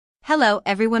Hello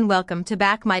everyone, welcome to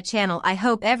back my channel. I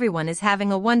hope everyone is having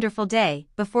a wonderful day.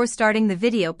 Before starting the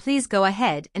video, please go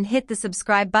ahead and hit the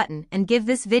subscribe button and give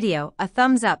this video a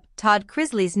thumbs up. Todd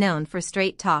Chrisley's known for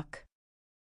straight talk.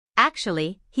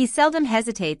 Actually, he seldom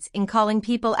hesitates in calling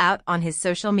people out on his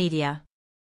social media.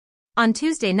 On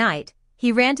Tuesday night,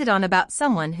 he ranted on about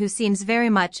someone who seems very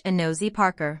much a nosy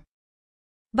Parker.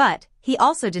 But he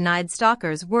also denied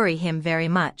stalkers worry him very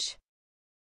much.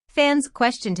 Fans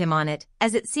questioned him on it,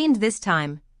 as it seemed this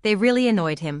time, they really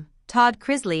annoyed him. Todd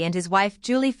Chrisley and his wife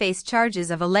Julie face charges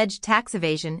of alleged tax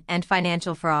evasion and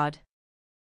financial fraud.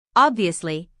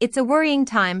 Obviously, it's a worrying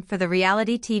time for the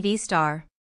reality TV star.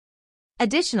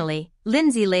 Additionally,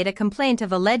 Lindsay laid a complaint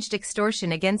of alleged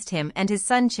extortion against him and his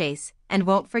son Chase, and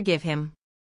won't forgive him.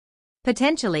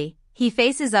 Potentially, he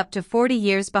faces up to 40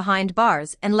 years behind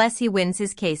bars unless he wins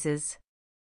his cases.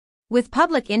 With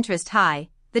public interest high,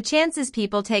 the chances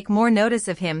people take more notice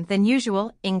of him than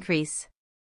usual increase.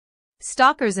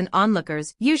 Stalkers and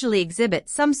onlookers usually exhibit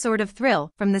some sort of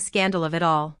thrill from the scandal of it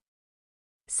all.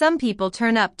 Some people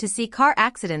turn up to see car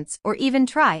accidents or even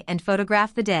try and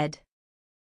photograph the dead.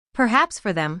 Perhaps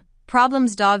for them,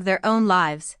 problems dog their own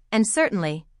lives, and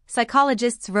certainly,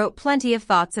 psychologists wrote plenty of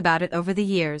thoughts about it over the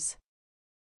years.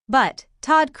 But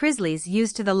Todd Chrisley's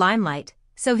used to the limelight,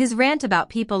 so his rant about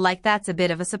people like that's a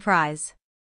bit of a surprise.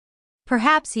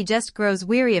 Perhaps he just grows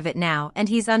weary of it now and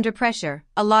he's under pressure,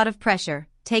 a lot of pressure,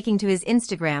 taking to his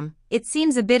Instagram. It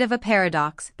seems a bit of a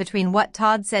paradox between what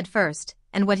Todd said first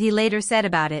and what he later said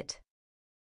about it.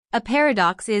 A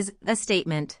paradox is a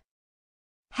statement.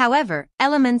 However,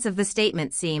 elements of the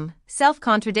statement seem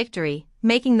self-contradictory,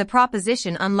 making the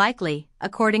proposition unlikely,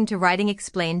 according to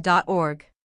writingexplained.org.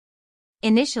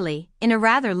 Initially, in a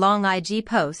rather long IG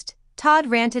post, Todd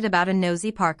ranted about a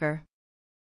nosy Parker.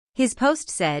 His post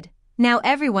said, "Now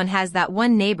everyone has that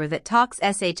one neighbor that talks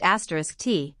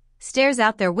sh*t, stares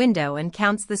out their window and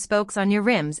counts the spokes on your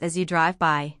rims as you drive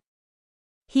by."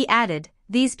 He added,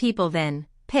 "These people then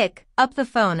pick up the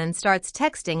phone and starts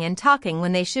texting and talking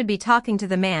when they should be talking to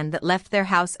the man that left their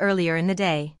house earlier in the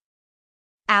day."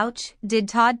 Ouch, did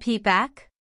Todd peep back?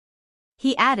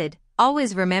 He added,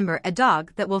 "Always remember, a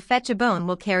dog that will fetch a bone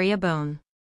will carry a bone."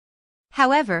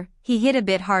 However, he hit a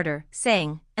bit harder,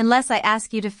 saying, "Unless I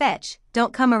ask you to fetch,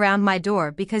 don't come around my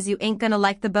door because you ain't gonna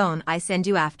like the bone I send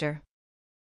you after."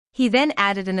 He then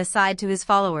added an aside to his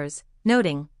followers,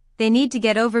 noting, they need to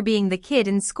get over being the kid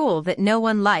in school that no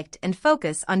one liked and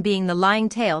focus on being the lying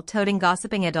tail-toting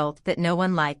gossiping adult that no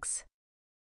one likes.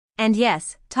 And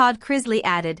yes, Todd Chrisley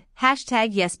added,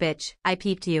 #YesBitch, I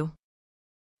peeped you.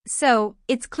 So,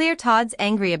 it's clear Todd's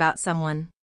angry about someone.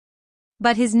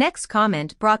 But his next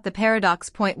comment brought the paradox.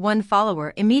 One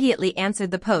follower immediately answered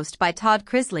the post by Todd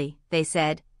Chrisley. They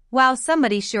said, "Wow,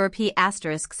 somebody sure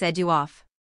said you off."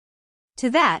 To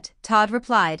that, Todd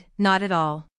replied, "Not at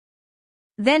all."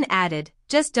 Then added,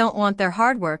 "Just don't want their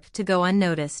hard work to go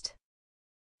unnoticed."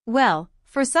 Well,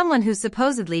 for someone who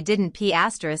supposedly didn't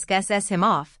 *ss him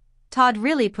off, Todd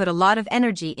really put a lot of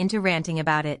energy into ranting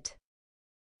about it.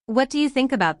 What do you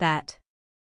think about that?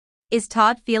 Is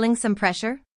Todd feeling some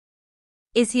pressure?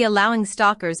 Is he allowing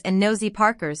stalkers and nosy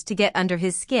Parkers to get under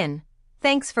his skin?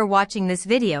 Thanks for watching this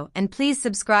video and please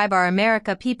subscribe our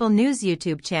America People News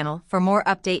YouTube channel for more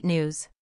update news.